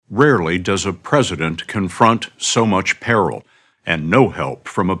Rarely does a president confront so much peril, and no help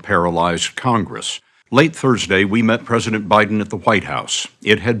from a paralyzed Congress. Late Thursday, we met President Biden at the White House.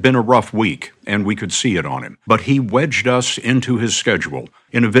 It had been a rough week, and we could see it on him. But he wedged us into his schedule.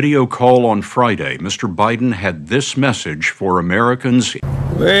 In a video call on Friday, Mr. Biden had this message for Americans.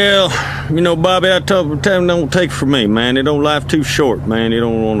 Well, Bobby, I told him don't take it from me, man. It don't life too short, man. You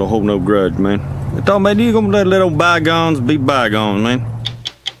don't want to hold no grudge, man. I thought, man, you're going to let old bygones be bygones, man.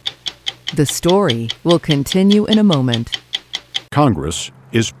 The story will continue in a moment. Congress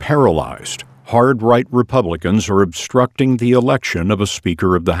is paralyzed. Hard-right Republicans are obstructing the election of a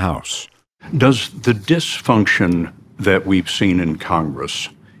Speaker of the House. Does the dysfunction that we've seen in Congress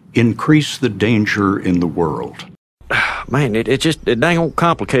increase the danger in the world? Man, it's dang old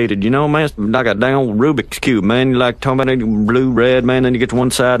complicated, man. It's like a dang old Rubik's Cube, man. You like talking about blue, red, man, then you get to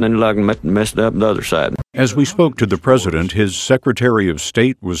one side and then you like messed up the other side. As we spoke to the president, his Secretary of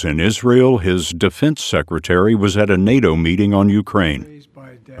State was in Israel, his Defense Secretary was at a NATO meeting on Ukraine.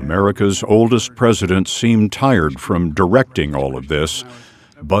 America's oldest president seemed tired from directing all of this,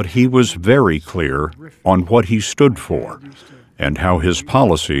 but he was very clear on what he stood for and how his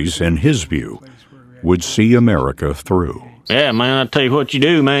policies, in his view, would see America through. Yeah, man, I tell you what you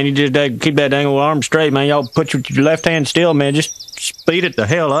do, man. You just keep that dang old arm straight, man. Y'all put your left hand still, man. Just speed it the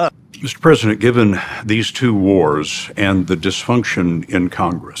hell up. Mr. President, given these two wars and the dysfunction in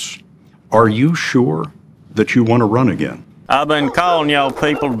Congress, are you sure that you want to run again? I've been calling y'all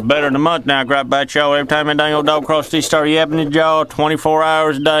people better than a month now, right about y'all. Every time that dang old dog crossed these start yapping at y'all 24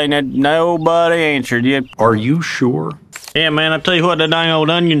 hours a day, and nobody answered you. Are you sure? Yeah, man, I tell you what, that dang old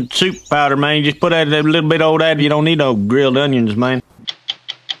onion soup powder, man, you just put that little bit old ad. You don't need no grilled onions, man.